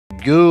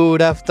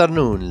Good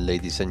afternoon,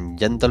 ladies and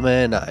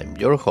gentlemen. I'm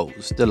your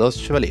host, the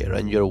Lost Chevalier,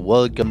 and you're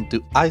welcome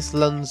to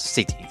Iceland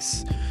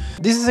Cities.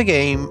 This is a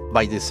game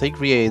by the same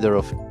creator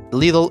of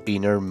Little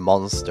Inner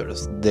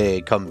Monsters.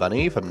 The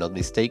company, if I'm not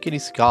mistaken,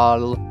 is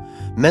called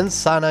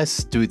Mensana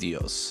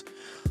Studios.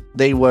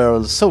 They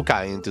were so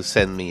kind to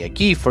send me a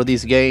key for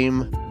this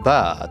game,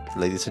 but,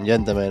 ladies and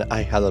gentlemen,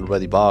 I had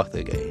already bought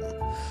the game,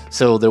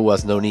 so there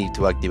was no need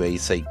to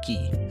activate a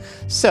key.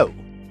 So,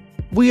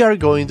 we are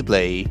going to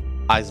play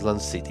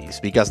Iceland Cities,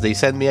 because they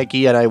sent me a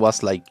key and I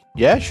was like,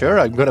 yeah, sure,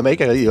 I'm gonna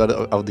make a video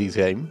of this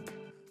game,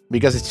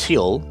 because it's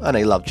chill, and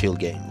I love chill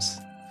games.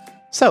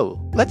 So,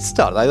 let's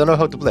start. I don't know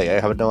how to play, I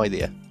have no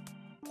idea.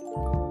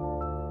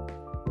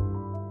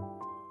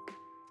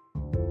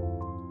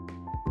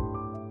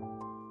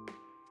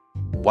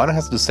 One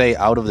has to say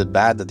out of the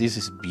bat that this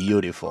is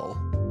beautiful.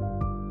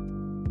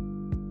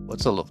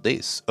 What's all of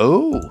this?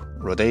 Oh,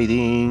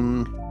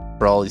 rotating,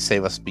 probably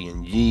save as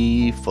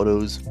PNG,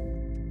 photos.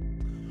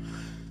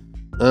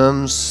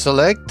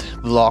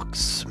 Select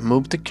blocks,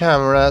 move the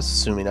camera,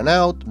 zoom in and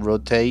out,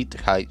 rotate,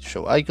 hide,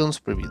 show icons,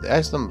 preview the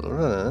item.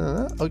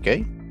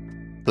 Okay,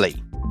 play.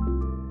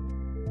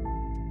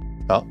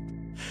 Oh,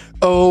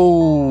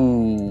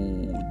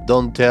 oh!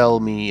 Don't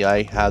tell me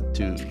I had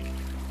to.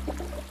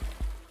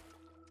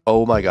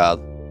 Oh my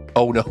god!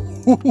 Oh no!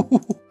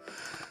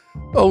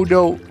 Oh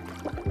no!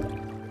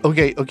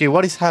 Okay, okay,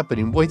 what is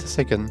happening? Wait a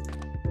second.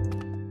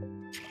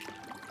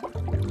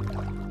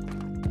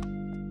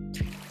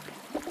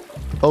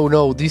 Oh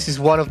no, this is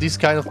one of these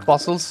kind of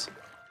puzzles.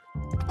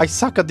 I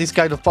suck at this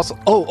kind of puzzle.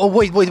 Oh,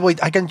 wait.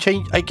 I can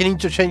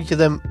interchange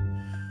them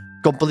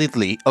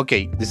completely.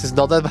 Okay, this is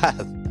not that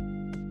bad.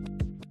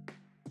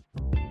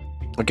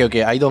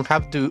 Okay, I don't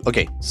have to.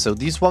 Okay, so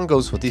this one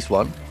goes for this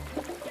one.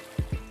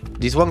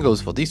 This one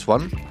goes for this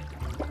one.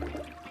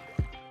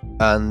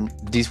 And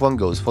this one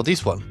goes for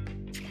this one.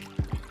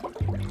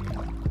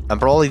 And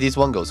probably this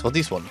one goes for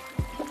this one.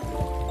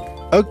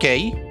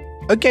 Okay.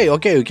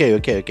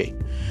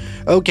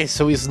 Okay,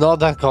 so it's not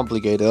that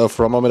complicated.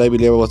 For a moment I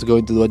believe I was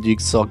going to do a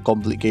jigsaw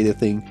complicated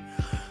thing.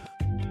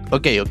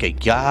 Okay,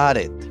 got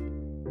it.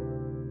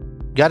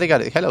 Got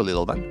it. Hello,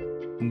 little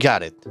man.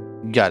 Got it.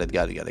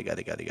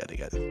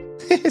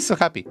 So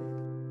happy.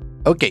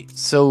 Okay,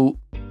 so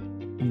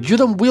you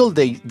don't wield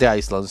the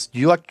islands.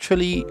 You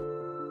actually...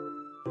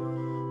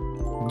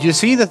 You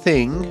see the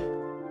thing,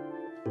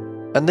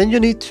 and then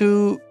you need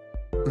to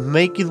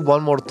make it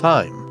one more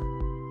time.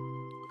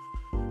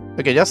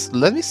 Okay, just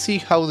let me see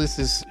how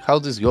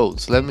this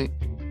goes. Let me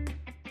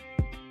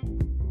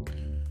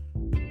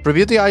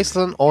preview the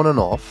island on and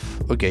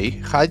off. Okay,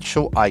 hide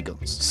show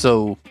icons.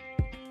 So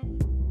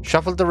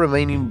shuffle the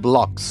remaining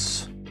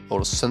blocks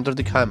or center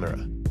the camera.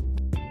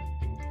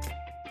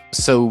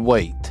 So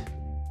wait.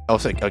 I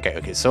was like,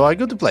 okay. So I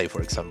go to play,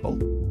 for example.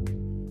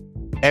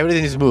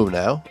 Everything is moved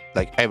now,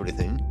 like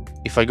everything.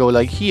 If I go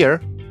like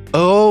here,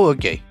 oh,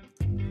 okay.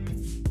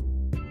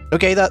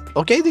 Okay,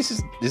 this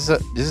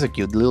is a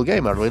cute little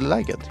game. I really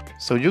like it.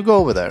 So you go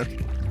over there,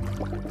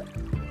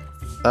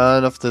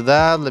 and after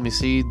that, let me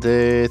see.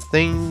 The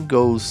thing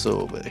goes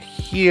over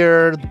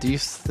here.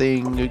 This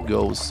thing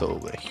goes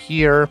over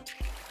here.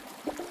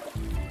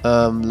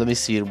 Let me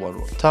see it one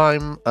more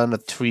time. And the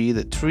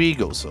tree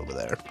goes over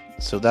there.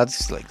 So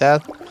that's like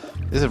that.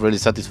 This is really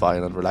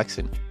satisfying and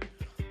relaxing.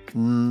 If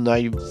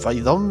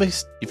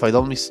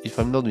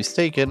I'm not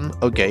mistaken.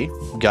 Okay,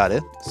 got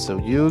it. So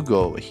you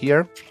go over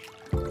here.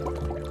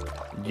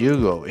 You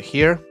go over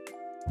here.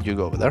 You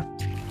go over there.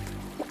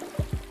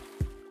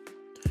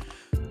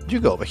 You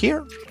go over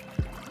here.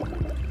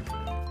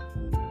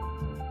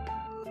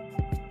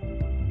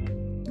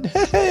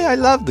 Hey, I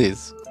love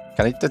this.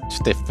 Can I touch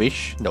the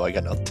fish? No, I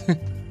cannot.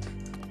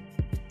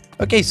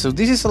 Okay, so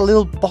this is a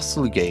little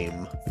puzzle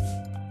game.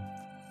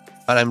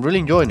 And I'm really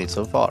enjoying it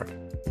so far.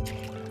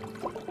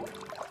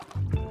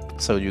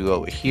 So you go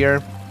over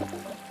here.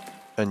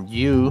 And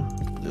you,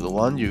 little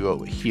one, you go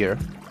over here.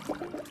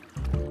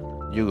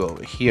 You go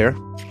over here.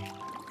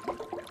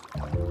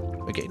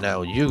 Okay,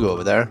 now you go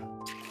over there.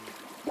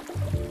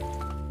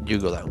 You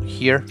go down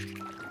here.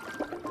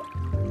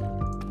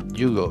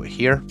 You go over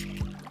here.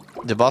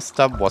 The bus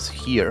stop was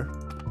here.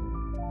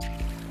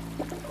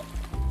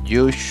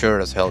 You sure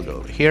as hell go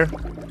over here.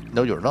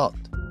 No, you're not.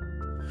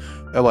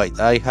 Oh wait,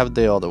 I have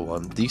the other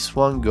one. This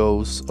one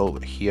goes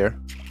over here.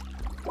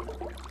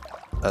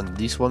 And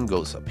this one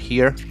goes up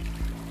here.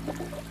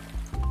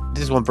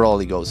 This one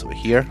probably goes over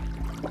here.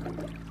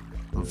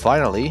 And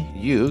finally,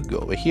 you go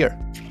over here.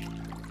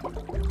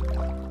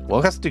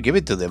 One has to give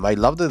it to them. I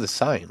love the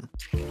design.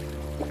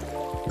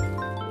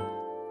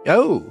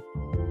 Oh!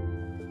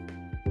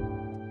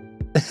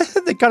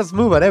 The cars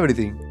move and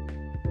everything.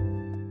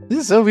 This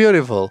is so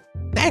beautiful.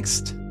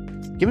 Next!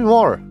 Give me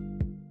more!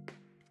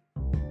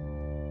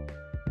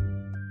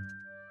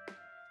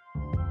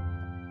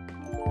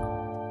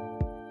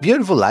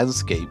 Beautiful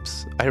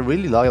landscapes. I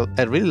really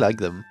like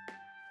them.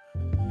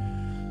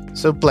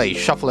 So play,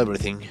 shuffle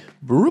everything.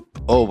 Broop.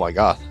 Oh my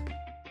god.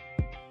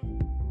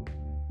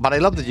 But I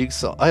love the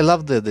jigsaw. I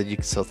love the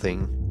jigsaw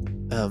thing.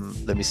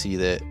 Let me see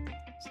the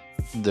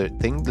the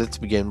thing. Let's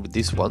begin with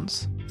these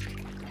ones.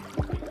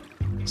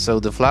 So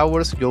the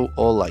flowers go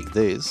all like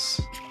this.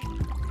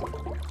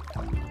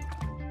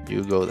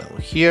 You go down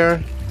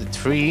here. The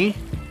tree.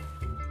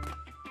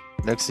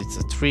 Next it's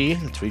a tree.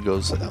 The tree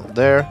goes down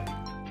there.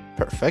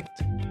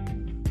 Perfect.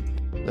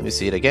 Let me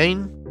see it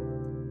again.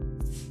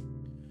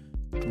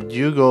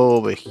 You go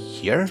over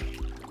here.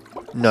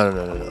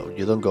 No.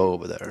 You don't go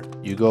over there.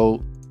 You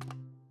go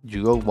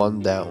one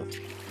down.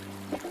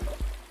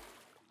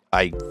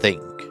 I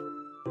think.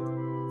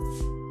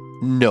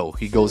 No,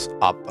 he goes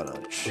up a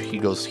notch. He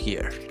goes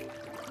here.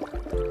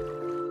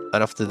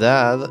 And after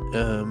that,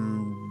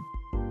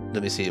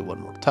 let me see it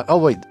one more time. Oh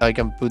wait, I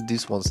can put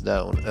these ones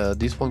down.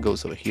 This one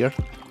goes over here.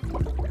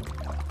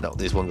 No,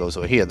 this one goes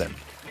over here then.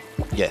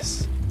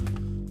 Yes.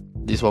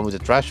 This one with the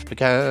trash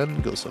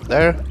can goes over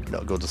there.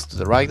 No, goes to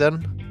the right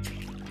then.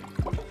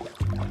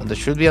 And there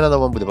should be another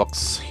one with the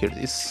box. Here it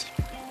is.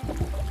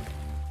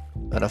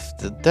 And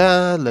after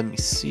that, let me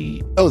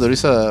see. Oh, there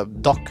is a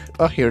dock.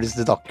 Oh, here is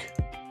the dock.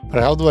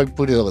 But how do I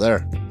put it over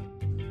there?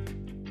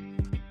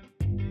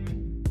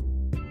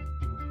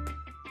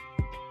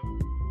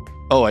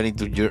 Oh, I need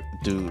to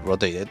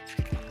rotate it.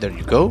 There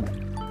you go.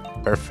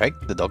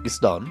 Perfect. The dock is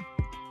done.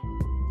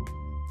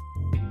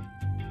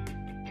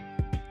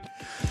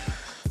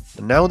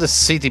 Now the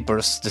city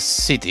burst. The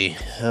city.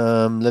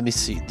 Let me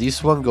see.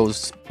 This one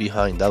goes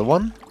behind that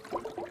one.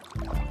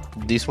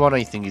 This one,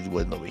 I think it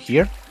went over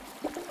here.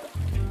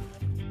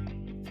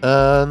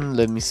 And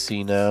let me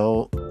see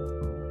now.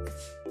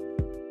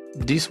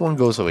 This one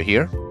goes over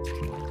here.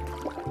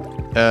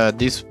 No.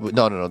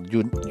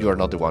 You are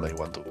not the one I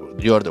want to.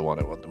 You are the one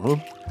I want to move.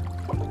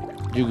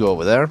 You go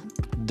over there.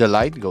 The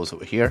light goes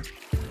over here.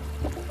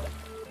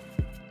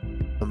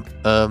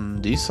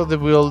 This other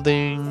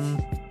building.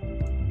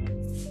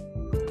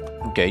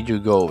 Okay, you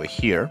go over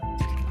here.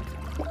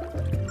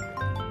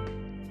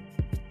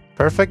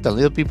 Perfect, and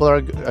little people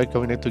are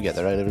coming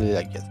together. I really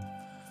like it.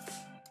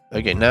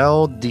 Okay,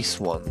 now these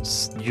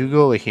ones. You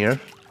go over here.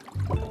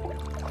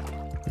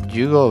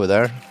 You go over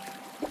there.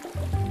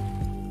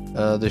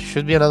 There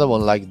should be another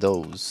one like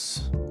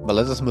those. But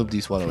let us move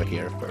this one over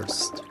here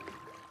first.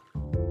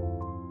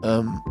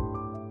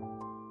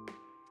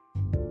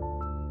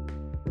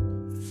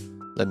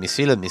 Let me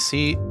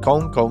see.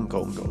 Cone.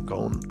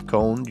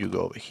 You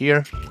go over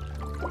here.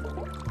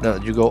 No,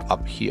 you go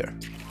up here.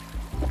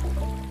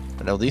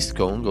 And now this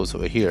cone goes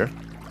over here.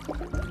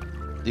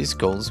 This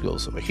cone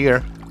goes over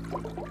here.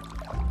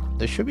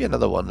 There should be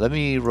another one. Let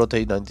me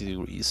rotate 90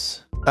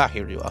 degrees. Ah,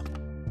 here you are.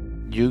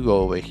 You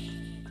go over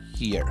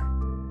here.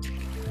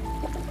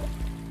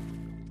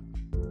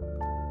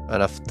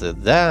 And after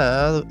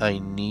that, I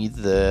need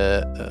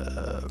the...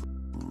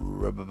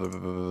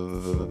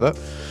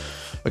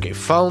 Okay,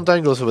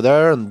 fountain goes over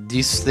there, and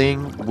this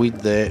thing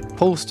with the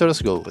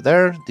posters go over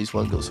there. This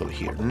one goes over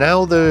here.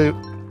 Now the...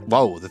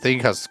 Wow, the thing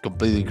has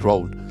completely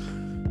grown.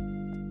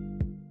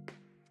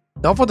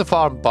 Now for the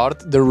farm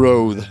part, the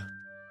road.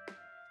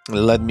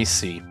 Let me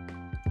see.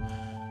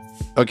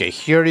 Okay,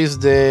 here is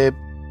the...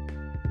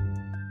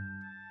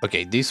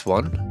 Okay, this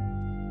one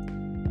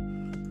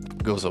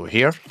goes over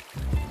here.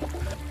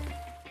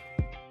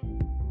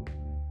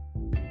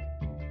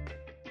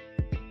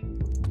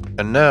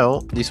 And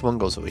now this one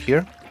goes over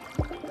here.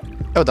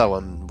 Oh, that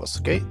one was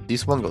okay.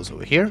 This one goes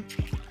over here.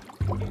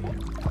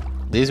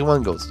 This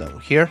one goes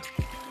down here.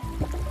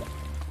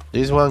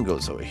 This one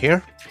goes over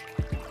here.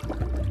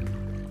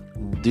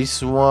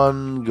 This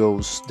one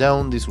goes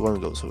down. This one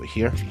goes over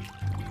here.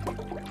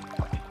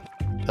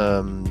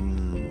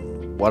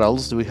 What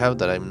else do we have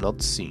that I'm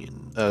not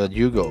seeing?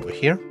 You go over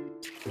here.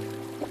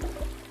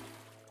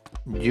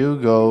 You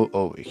go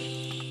over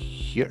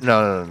here.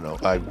 No.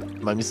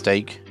 My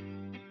mistake.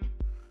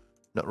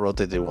 Not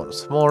rotate it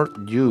once more.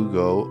 You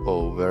go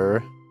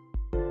over.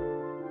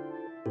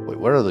 Wait,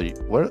 where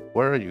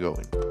are you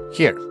going?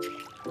 Here.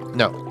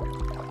 No.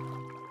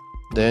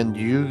 Then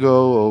you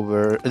go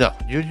over. No,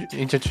 you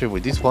interfere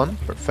with this one.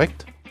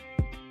 Perfect.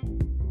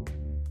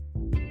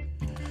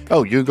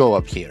 Oh, you go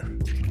up here.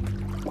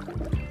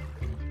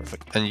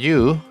 Perfect. And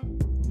you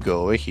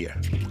go over here.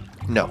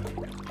 No.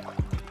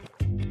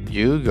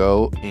 You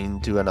go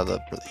into another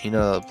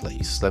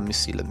place. Let me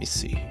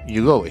see.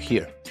 You go over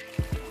here.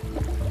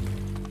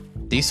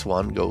 This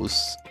one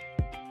goes...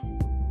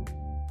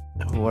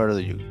 Where are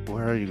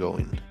you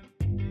going?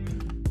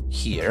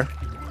 Here.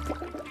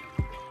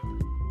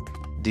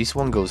 This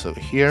one goes over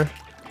here.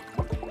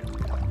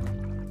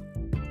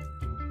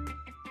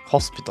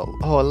 Hospital.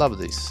 Oh, I love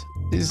this.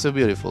 This is so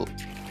beautiful.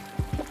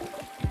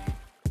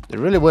 They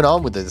really went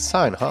on with the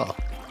design, huh?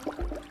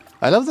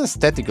 I love the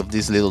aesthetic of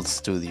this little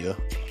studio.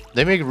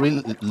 They make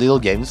real little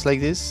games like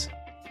this,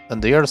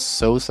 and they are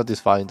so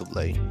satisfying to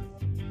play.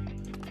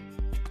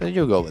 And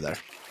you go over there.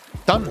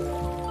 Done!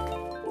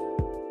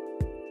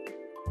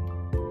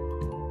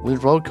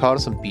 With road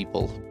cars and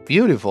people.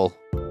 Beautiful!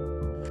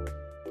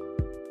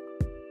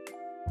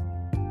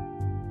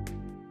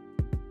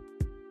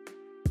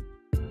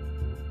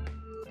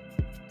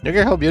 Look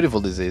at how beautiful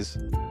this is.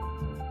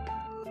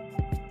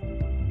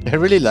 I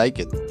really like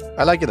it.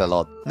 I like it a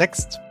lot.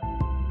 Next.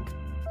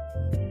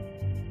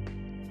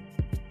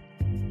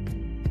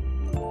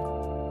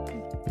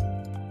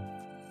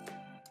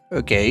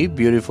 Okay,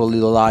 beautiful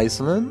little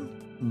Iceland.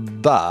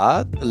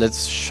 But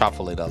let's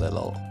shuffle it a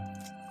little.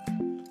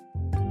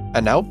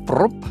 And now,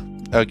 prop.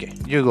 Okay,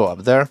 you go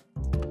up there.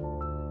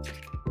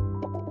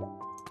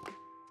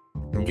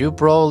 You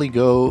probably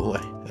go.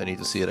 I need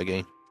to see it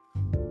again.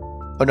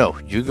 Oh no,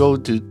 you go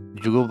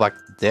back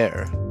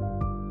there.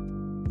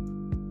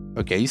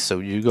 Okay, so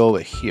you go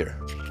over here.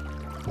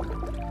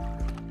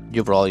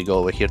 You probably go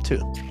over here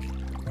too.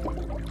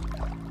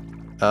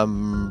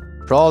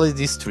 Probably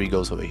this tree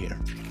goes over here.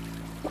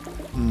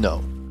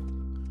 No.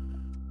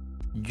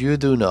 You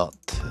do not.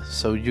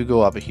 So you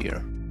go up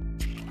here.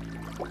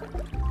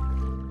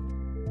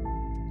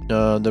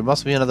 There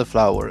must be another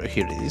flower.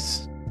 Here it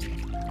is.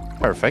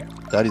 Perfect.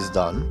 That is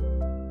done.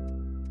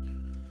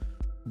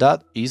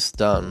 That is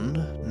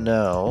done.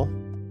 Now,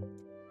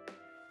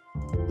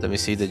 let me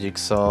see the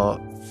jigsaw.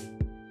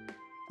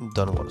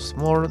 Done once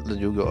more. Then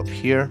you go up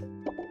here.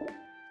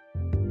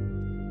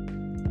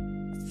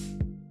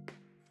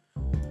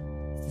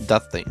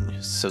 That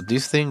thing. So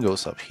this thing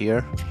goes up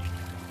here.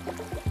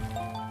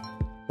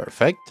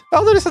 Perfect.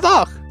 Oh, there is a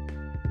dog!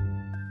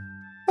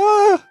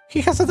 Ah, he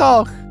has a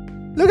dog!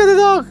 Look at the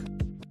dog!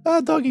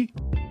 Ah, doggy.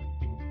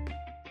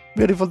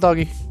 Beautiful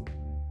doggy.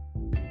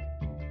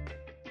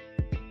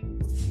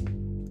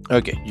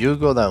 Okay, you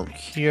go down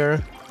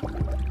here.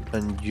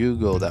 And you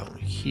go down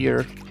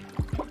here.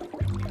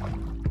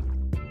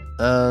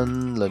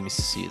 And let me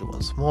see it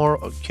once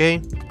more.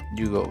 Okay,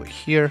 you go over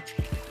here.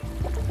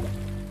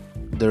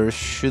 There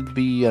should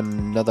be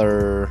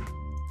another...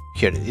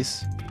 Here it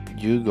is.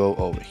 You go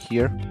over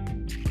here.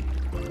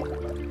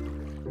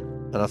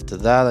 And after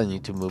that, I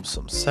need to move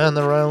some sand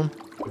around.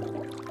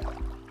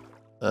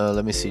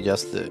 Let me see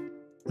just the...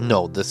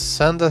 No, the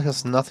sand that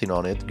has nothing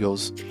on it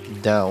goes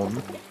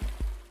down.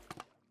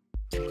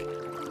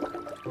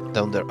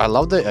 Down there. I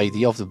love the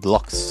idea of the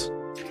blocks.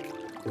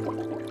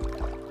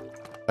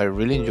 I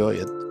really enjoy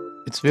it.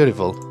 It's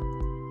beautiful.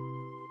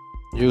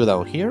 You go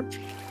down here.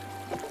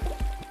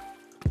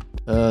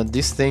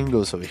 This thing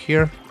goes over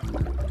here.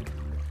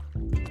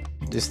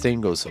 This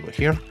thing goes over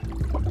here.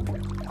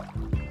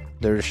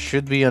 There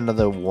should be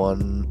another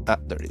one. Ah,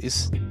 there it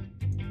is.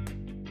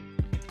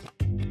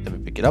 Let me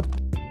pick it up.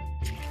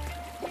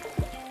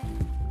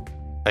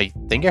 I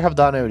think I have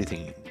done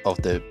everything of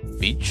the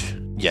beach.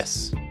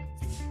 Yes.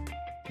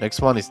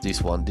 Next one is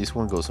this one. This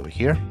one goes over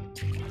here.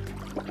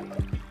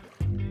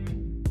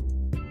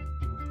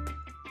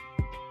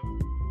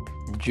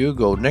 You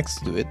go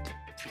next to it.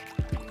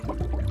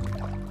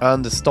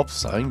 And the stop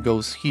sign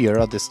goes here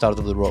at the start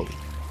of the road.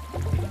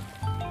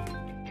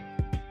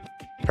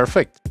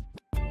 Perfect.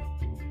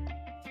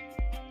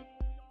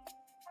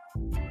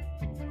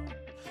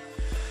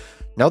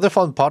 Now the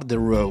fun part, the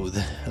road.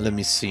 Let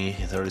me see.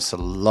 There is a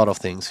lot of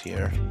things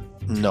here.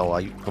 No,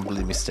 I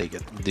completely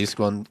mistaken. This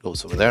one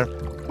goes over there.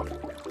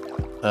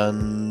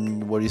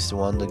 And where is the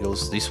one that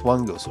goes? This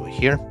one goes over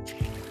here.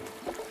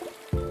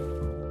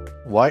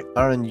 Why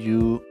aren't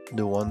you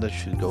the one that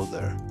should go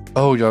there?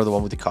 Oh, you're the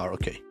one with the car.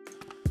 Okay.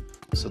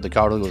 So the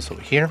car goes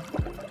over here.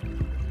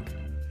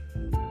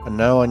 And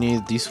now I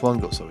need this one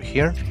goes over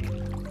here.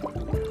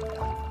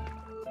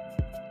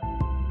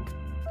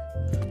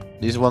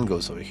 This one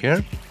goes over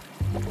here.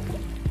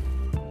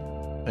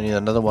 I need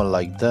another one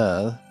like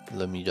that.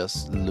 Let me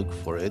just look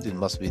for it. It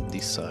must be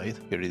this side.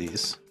 Here it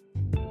is.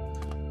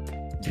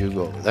 You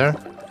go over there.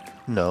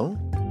 No.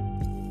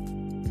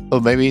 Oh,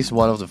 maybe it's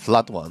one of the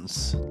flat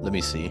ones. Let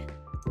me see.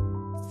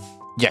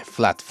 Yeah,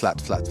 flat.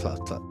 Flat.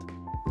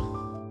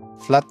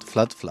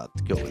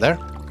 Go over there.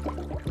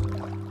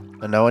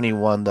 And now I need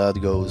one that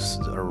goes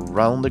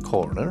around the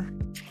corner.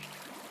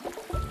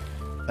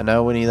 And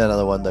now we need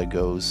another one that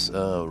goes...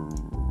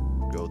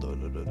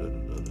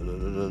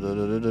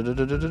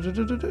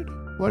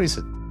 Where is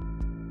it?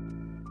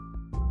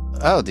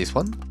 Oh, this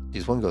one.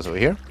 This one goes over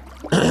here.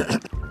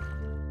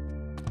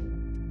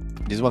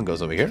 This one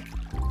goes over here.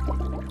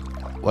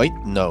 Wait,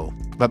 no.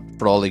 That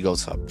probably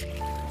goes up.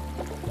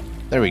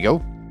 There we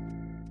go.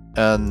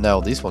 And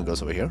now this one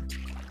goes over here.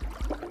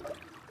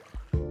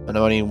 And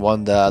now I need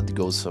one that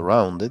goes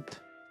around it.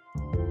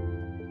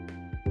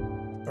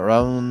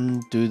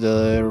 Around to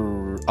the...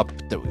 Up.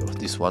 There we go.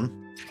 This one.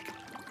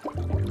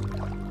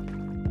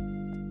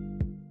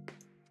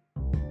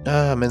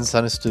 Ah,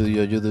 Mensan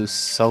Studio, you do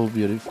so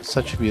beautiful,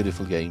 such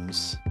beautiful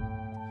games.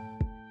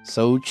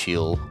 So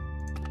chill.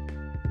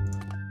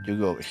 You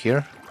go over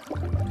here.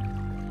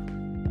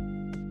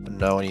 And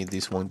now I need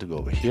this one to go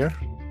over here.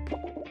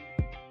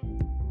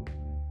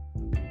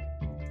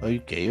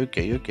 Okay.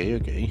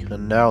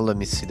 And now let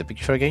me see the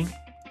picture again.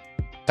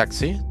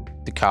 Taxi.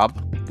 The cab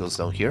goes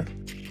down here.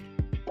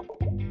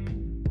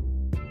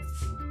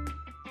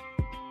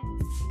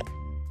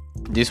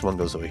 This one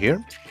goes over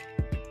here.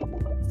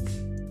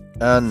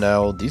 And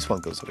now this one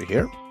goes over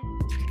here.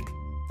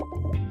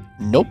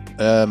 Nope,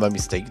 my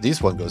mistake.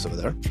 This one goes over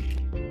there.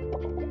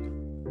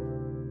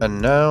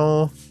 And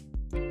now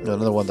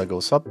Another one that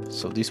goes up.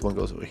 So this one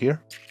goes over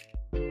here.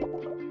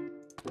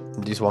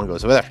 This one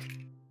goes over there.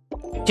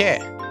 Yeah!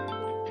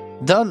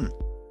 Done!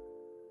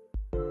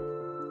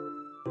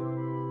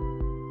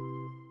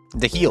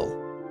 The heel.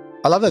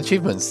 I love the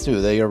achievements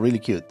too, they are really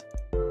cute.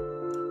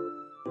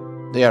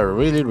 They are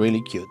really,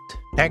 really cute.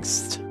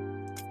 Next.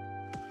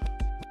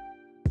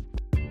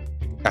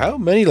 How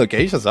many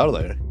locations are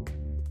there?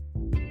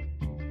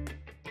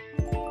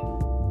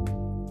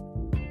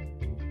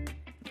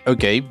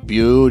 Okay,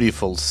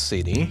 beautiful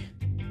city.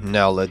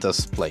 Now let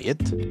us play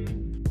it.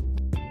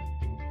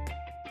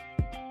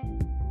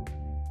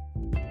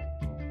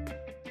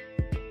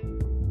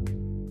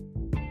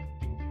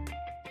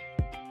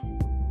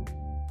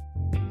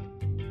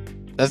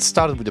 Let's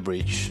start with the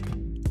bridge.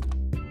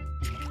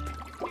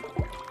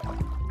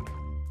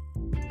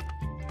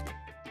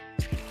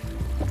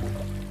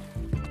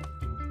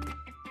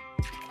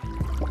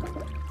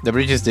 The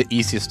bridge is the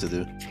easiest to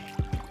do.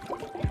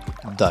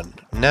 Done.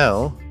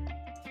 Now,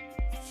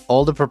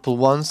 all the purple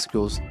ones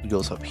goes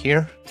up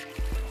here.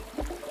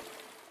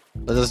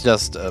 Let us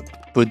just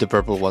put the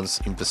purple ones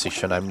in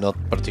position. I'm not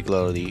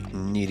particularly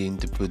needing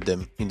to put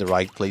them in the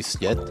right place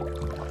yet,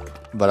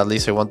 but at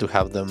least I want to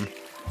have them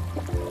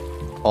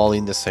all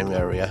in the same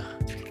area.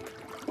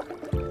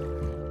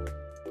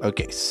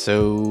 Okay,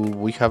 so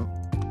we have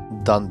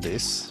done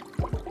this.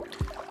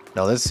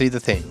 Now let's see the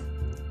thing.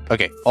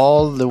 Okay,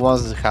 all the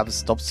ones that have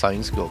stop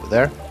signs go over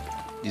there.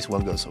 This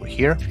one goes over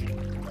here.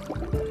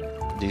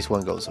 This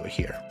one goes over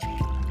here.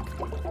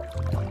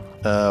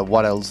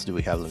 What else do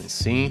we have? Let me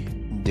see.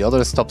 The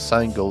other stop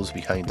sign goes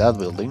behind that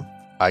building.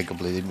 I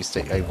completely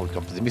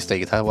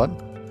mistaken that one.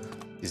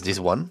 Is this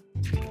one?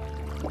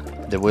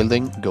 The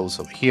building goes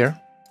over here.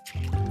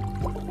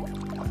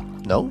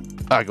 No?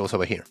 Ah, it goes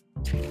over here.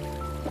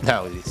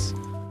 Now it is.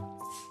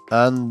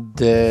 And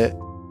the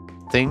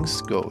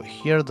things go over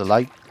here. The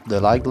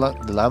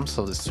lamps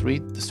of the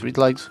street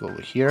lights go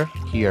over here.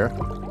 Here.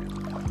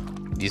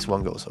 This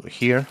one goes over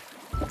here.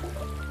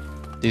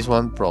 This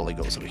one probably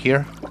goes over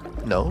here.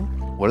 No?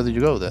 Where did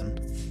you go then?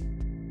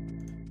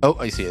 Oh,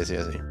 I see.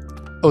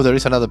 Oh, there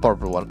is another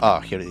purple one. Ah,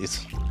 here it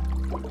is.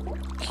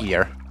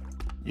 Here.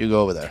 You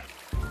go over there.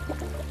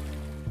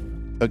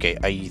 Okay,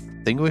 I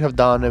think we have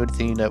done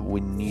everything that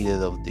we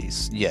needed of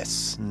this.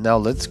 Yes. Now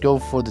let's go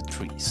for the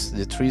trees.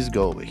 The trees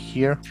go over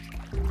here.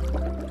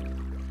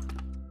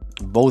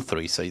 Both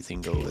trees, I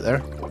think, go over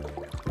there.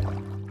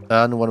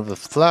 And one of the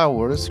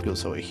flowers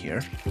goes over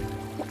here.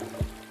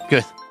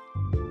 Good.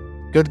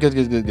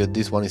 Good.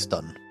 This one is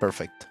done.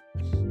 Perfect.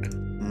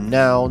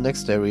 Now,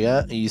 next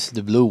area is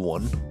the blue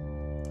one.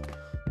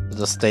 Let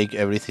us take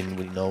everything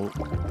we know,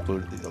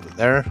 put it over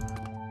there.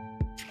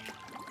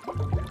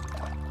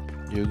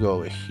 You go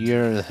over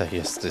here.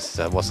 Yes, this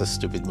was a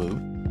stupid move.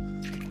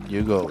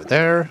 You go over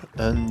there,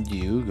 and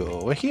you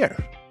go over here.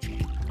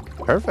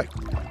 Perfect.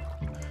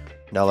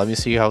 Now let me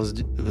see how's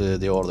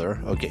the order.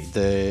 Okay,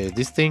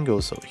 this thing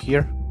goes over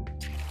here.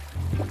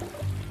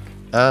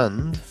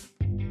 And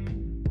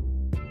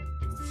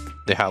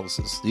the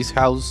houses. This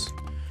house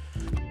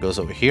goes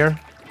over here.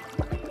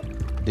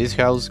 This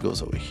house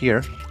goes over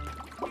here.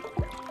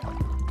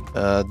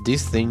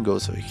 This thing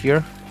goes over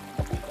here.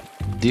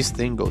 This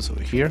thing goes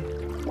over here.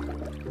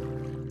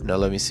 Now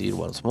let me see it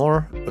once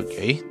more.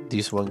 Okay,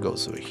 this one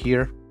goes over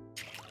here.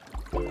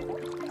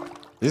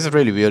 This is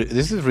really beautiful.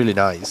 This is really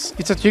nice.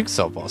 It's a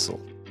jigsaw puzzle.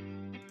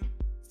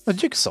 A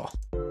jigsaw.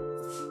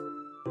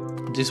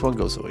 This one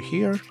goes over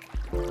here.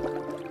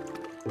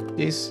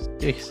 This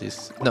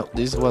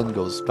one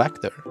goes back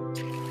there.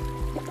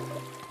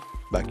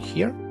 Back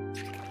here.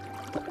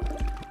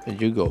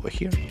 And you go over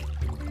here.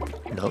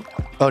 No.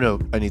 Oh no,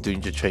 I need to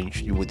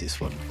interchange you with this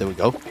one. There we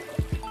go.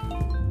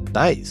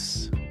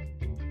 Nice.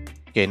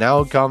 Okay,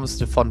 now comes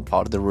the fun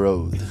part, the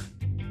road.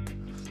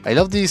 I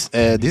love this.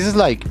 This is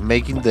like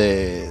making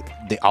the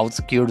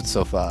outskirts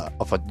of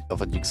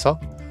a jigsaw.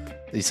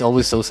 It's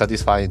always so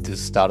satisfying to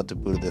start to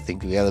put the thing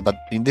together. But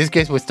in this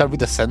case, we start with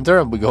the center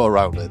and we go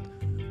around it.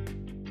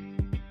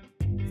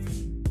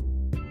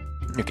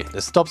 Okay,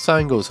 the stop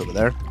sign goes over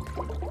there.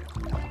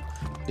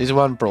 This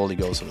one probably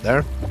goes over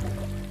there.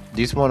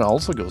 This one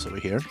also goes over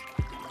here.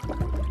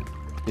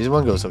 This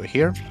one goes over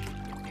here.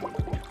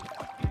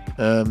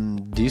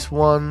 This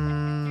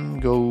one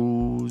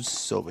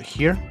goes over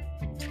here.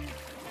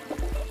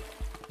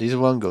 This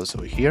one goes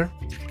over here.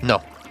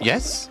 No.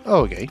 Yes?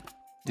 Oh, okay.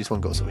 This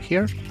one goes over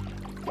here.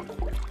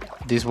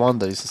 This one,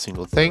 that is a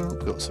single thing,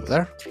 goes over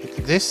there.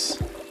 Like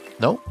this.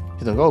 No,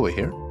 you don't go over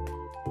here.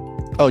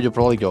 Oh, you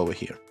probably go over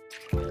here.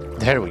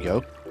 There we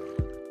go.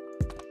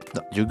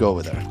 No, you go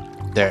over there.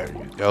 There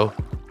you go.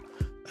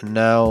 And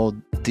now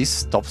this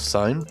stop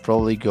sign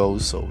probably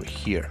goes over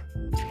here.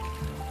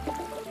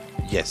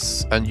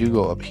 Yes, and you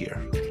go up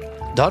here.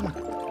 Done.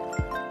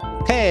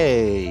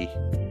 Hey!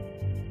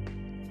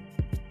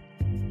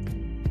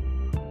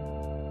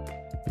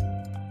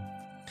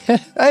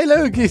 Hey,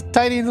 look, it's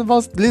tiny in the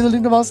little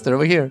in the monster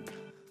over here.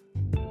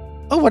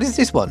 Oh, what is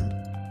this one?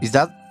 Is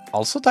that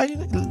also tiny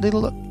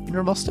little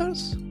inner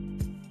monsters?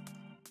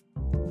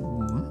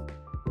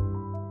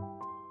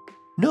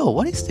 No,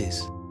 what is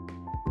this?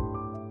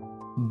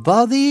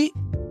 Body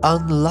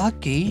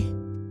unlucky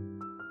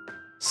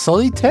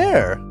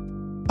solitaire.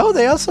 Oh,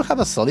 they also have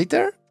a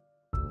solitaire?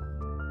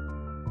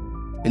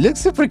 It looks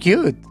super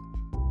cute.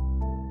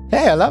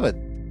 Hey, I love it.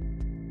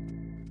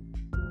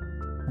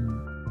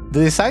 The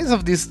designs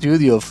of this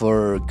studio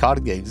for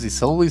card games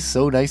is always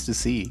so nice to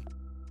see.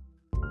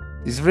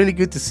 It's really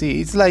good to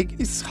see. It's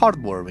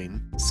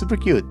heartwarming. Super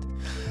cute.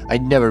 I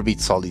never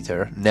beat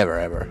solitaire. Never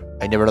ever.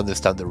 I never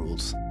understand the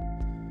rules.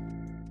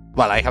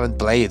 Well, I haven't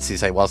played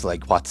since I was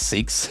like, what,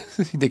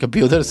 6 in the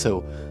computer,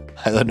 so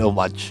I don't know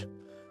much.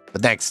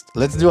 But next,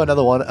 let's do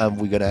another one and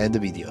we're gonna end the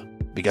video,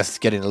 because it's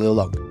getting a little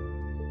long.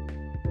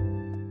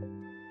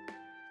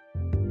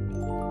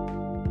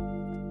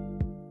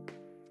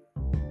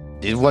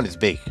 This one is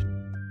big.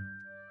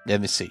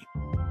 Let me see.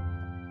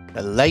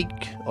 A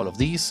lake, all of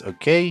these,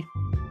 okay.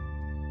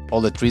 All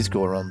the trees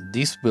go around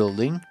this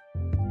building.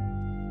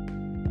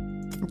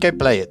 Okay,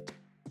 play it.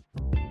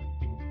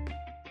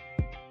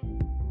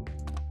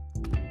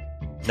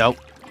 No.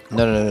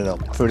 No.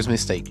 First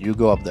mistake. You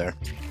go up there.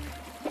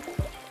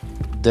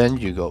 Then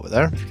you go over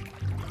there.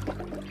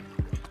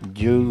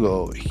 You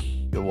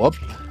go up.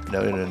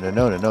 No.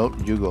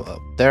 You go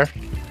up there.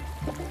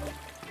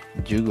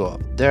 You go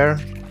up there.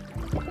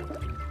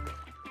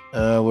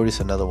 Where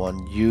is another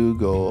one? You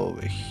go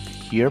over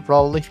here,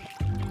 probably.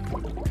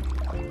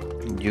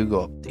 You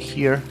go up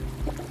here.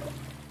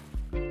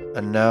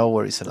 And now,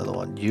 where is another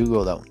one? You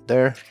go down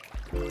there.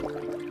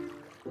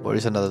 Where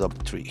is another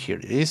top tree? Here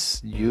it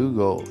is. You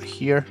go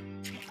here.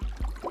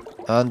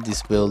 And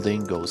this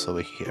building goes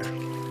over here.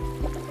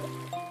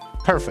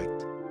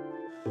 Perfect.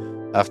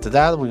 After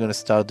that, we're gonna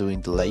start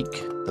doing the lake.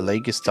 The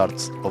lake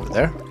starts over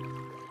there.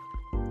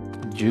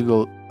 You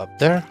go up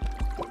there.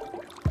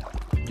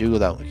 You go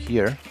down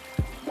here.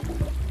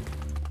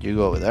 You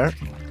go over there.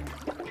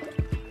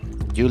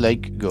 You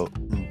lake go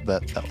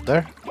down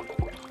there.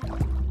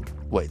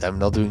 Wait, I'm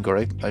not doing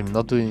correct. I'm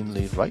not doing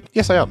it right.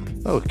 Yes, I am.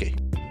 Okay.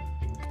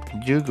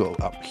 You go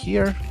up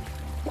here.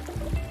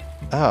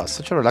 Ah,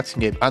 such a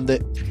relaxing game. And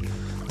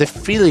the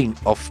feeling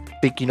of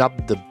picking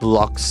up the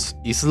blocks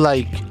is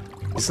like,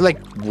 it's like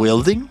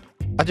wielding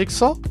a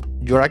jigsaw.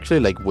 You're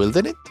actually like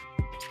wielding it.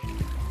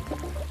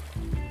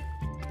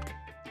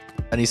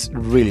 And it's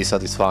really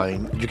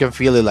satisfying. You can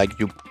feel it like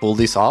you pull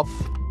this off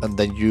and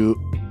then you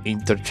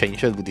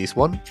interchange it with this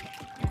one.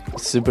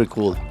 It's super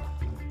cool.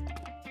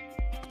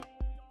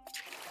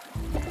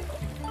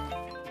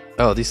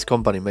 Oh, this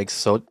company makes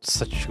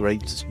such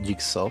great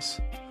jigsaws.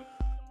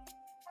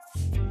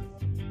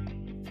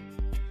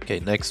 Okay,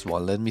 next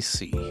one. Let me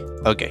see.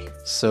 Okay,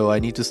 so I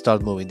need to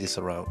start moving this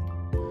around.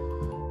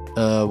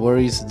 Where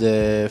is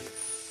the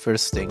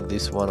first thing?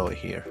 This one over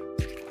here.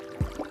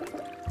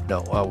 No,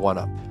 one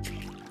up.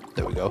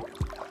 There we go.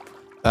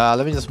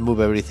 Let me just move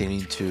everything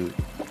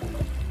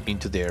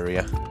into the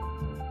area,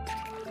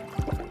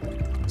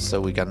 so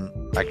we can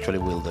actually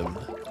wield them.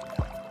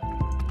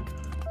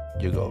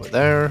 You go over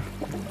there.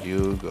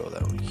 You go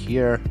down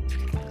here.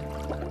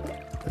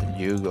 And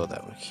you go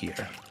down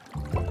here.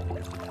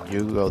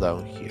 You go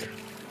down here.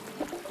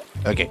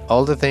 Okay,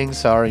 all the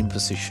things are in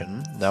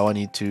position. Now I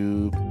need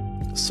to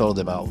sort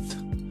them out.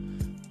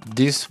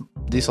 This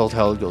old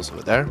hell goes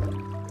over there.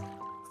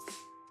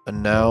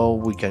 And now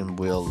we can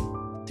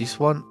wield this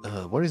one.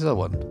 Where is that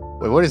one?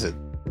 Wait, what is it?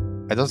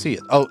 I don't see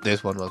it. Oh,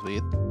 this one must be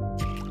it.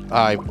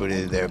 I put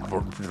it there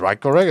right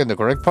correct, and the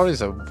correct part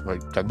is I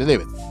can't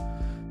believe it.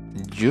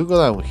 You go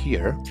down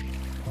here.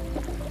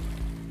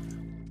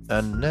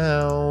 And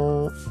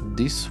now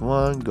this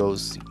one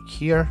goes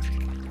here.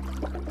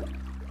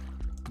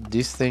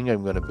 This thing,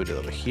 I'm gonna put it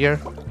over here.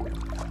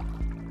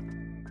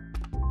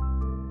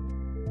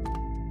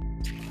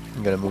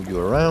 I'm gonna move you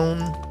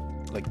around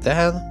like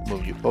that.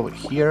 Move you over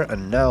here.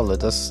 And now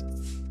let us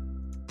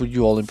put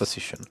you all in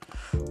position.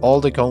 All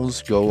the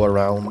cones go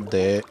around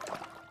the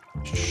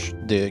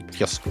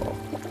kiosk.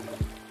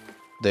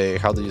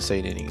 How do you say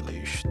it in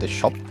English? The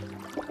shop.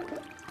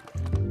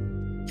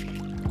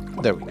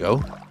 There we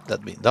go.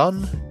 That being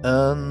done.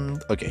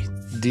 And okay,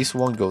 this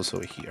one goes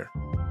over here.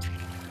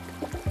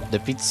 The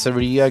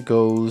pizzeria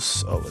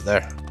goes over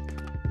there.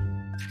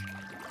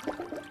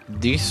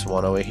 This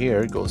one over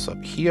here goes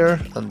up here,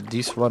 and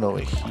this one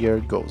over here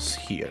goes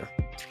here.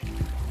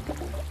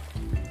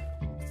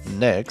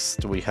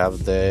 Next, we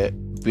have the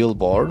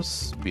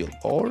billboards.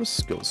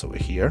 Billboards goes over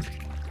here.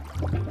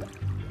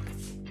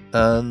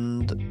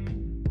 And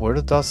where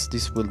does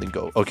this building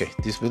go? Okay,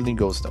 this building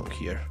goes down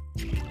here.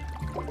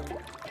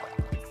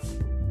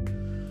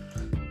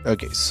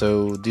 Okay,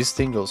 so this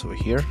thing goes over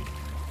here.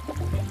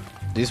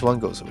 This one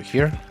goes over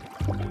here.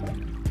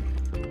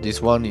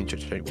 This one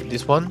interchange with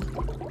this one.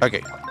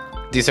 Okay,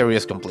 this area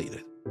is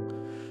completed.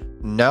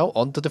 Now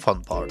on to the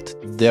fun part,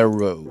 the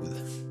road.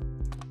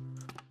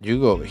 You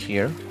go over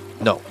here.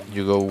 No,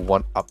 you go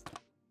one up.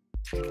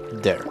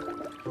 There.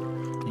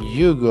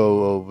 You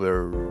go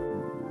over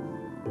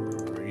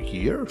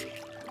here?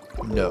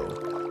 No.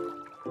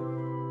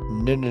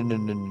 No.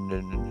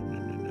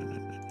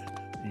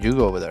 You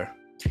go over there.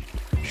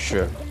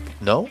 Sure.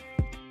 No?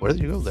 Where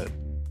did you go then?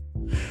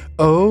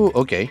 Oh,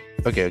 okay.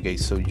 Okay,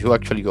 so you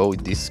actually go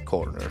in this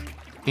corner.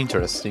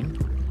 Interesting.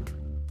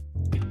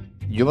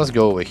 You must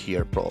go over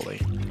here,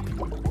 probably.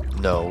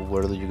 No,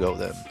 where do you go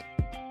then?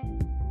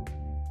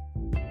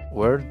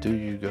 Where do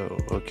you go?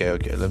 Okay,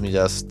 let me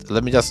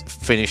just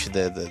finish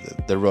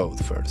the road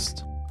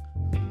first.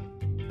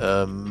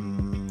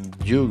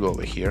 You go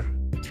over here.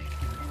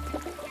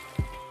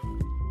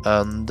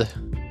 And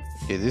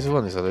okay, this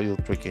one is a little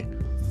tricky.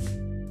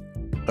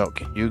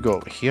 Okay, you go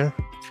over here.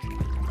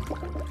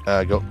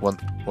 Go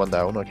one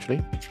down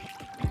actually.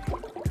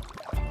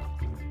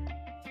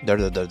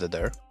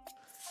 There.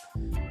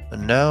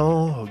 And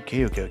now,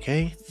 okay.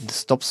 The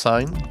stop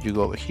sign, you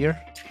go over here.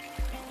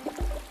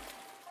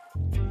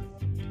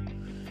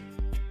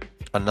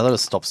 Another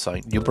stop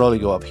sign. You probably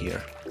go up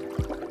here.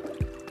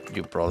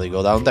 You probably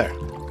go down there.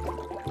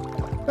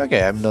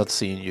 Okay, I'm not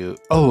seeing you.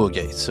 Oh,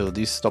 okay, so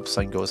this stop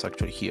sign goes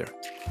actually here.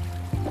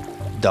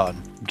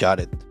 Done. Got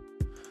it.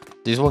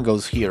 This one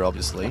goes here,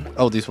 obviously.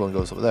 Oh, this one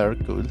goes over there.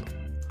 Good.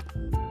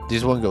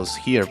 This one goes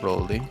here,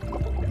 probably.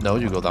 No,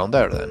 you go down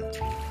there, then.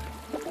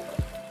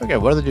 Okay,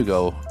 where did you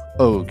go?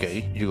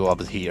 Okay, you go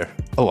up here.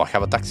 Oh, I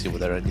have a taxi over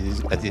there, and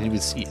I didn't even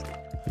see it.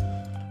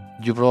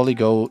 You probably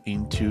go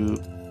into...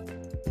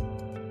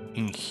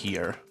 in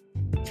here.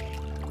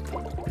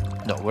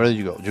 No, where did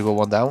you go? You go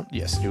one down?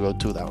 Yes, you go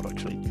two down,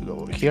 actually. You go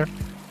over here.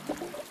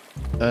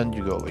 And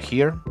you go over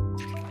here.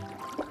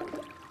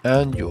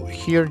 And you over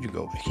here, you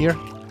go over here.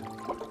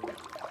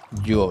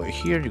 You go over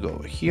here, you go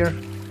over here.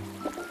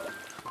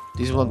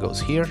 This one goes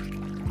here.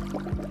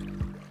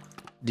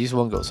 This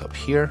one goes up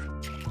here.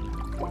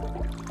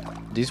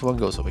 This one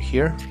goes over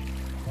here.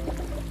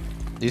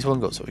 This one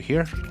goes over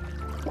here.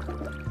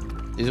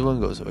 This one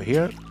goes over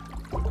here.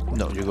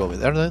 No, you go over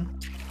there then.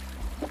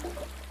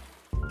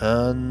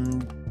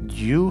 And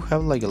you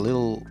have like a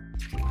little...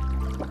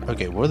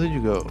 Okay, where did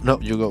you go? No,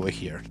 you go over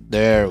here.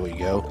 There we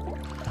go.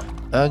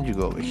 And you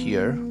go over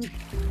here.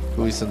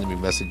 Who is sending me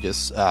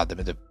messages? Ah,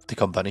 the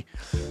company.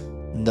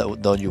 No,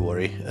 don't you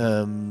worry.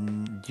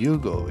 You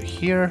go over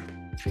here.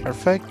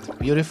 Perfect.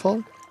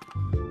 Beautiful.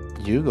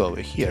 You go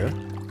over here.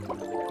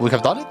 We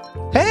have done it?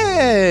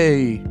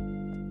 Hey!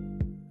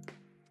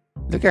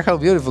 Look at how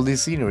beautiful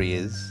this scenery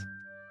is.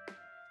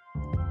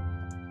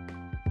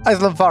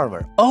 Island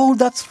Farmer. Oh,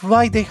 that's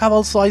right. They have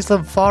also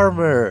Island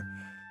Farmer.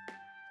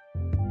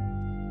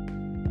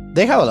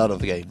 They have a lot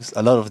of games.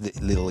 A lot of the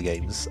little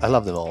games. I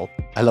love them all.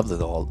 I love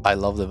them all. I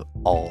love them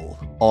all.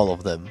 All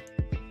of them.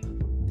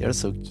 They're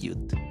so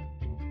cute.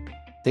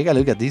 Take a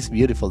look at this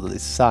beautiful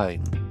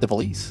design. The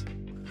police.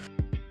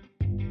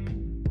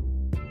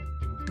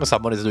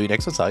 Someone is doing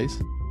exercise.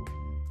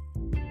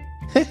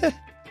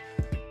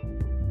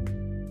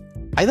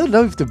 I don't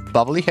know if the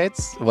bubbly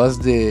heads was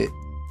the...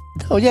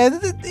 Oh yeah,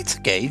 it's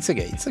okay.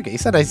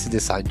 It's a nice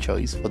design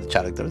choice for the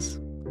characters.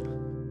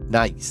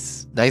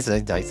 Nice.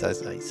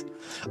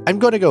 I'm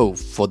gonna go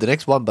for the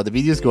next one, but the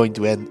video is going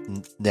to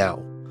end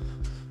now.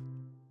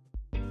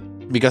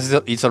 Because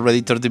it's already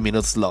 30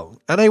 minutes long.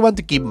 And I want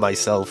to keep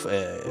myself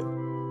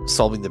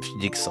solving the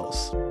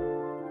jigsaws.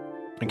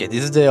 Okay,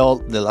 this is the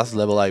last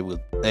level I will...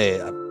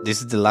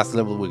 this is the last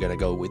level we're gonna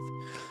go with.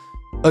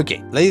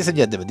 Okay, ladies and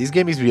gentlemen, this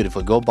game is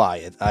beautiful. Go buy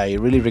it. I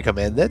really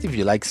recommend it if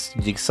you like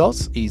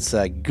jigsaws. It's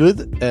a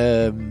good...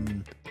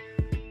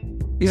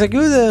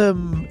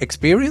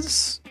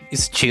 experience.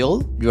 It's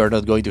chill. You are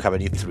not going to have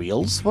any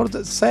thrills for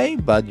the same,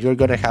 but you're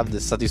gonna have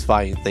the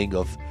satisfying thing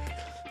of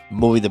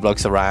moving the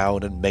blocks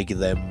around and making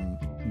them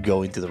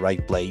go into the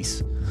right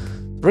place.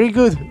 Really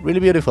good, really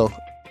beautiful.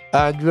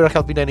 And you're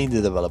helping an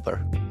indie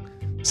developer.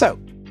 So,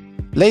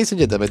 ladies and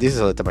gentlemen, this is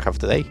all the time I have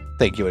today.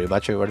 Thank you very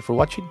much everybody for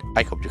watching.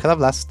 I hope you had a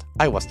blast.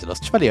 I was the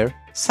Lost Chevalier,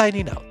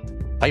 signing out.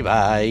 Bye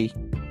bye.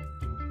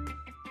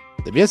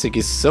 The music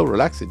is so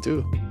relaxing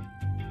too.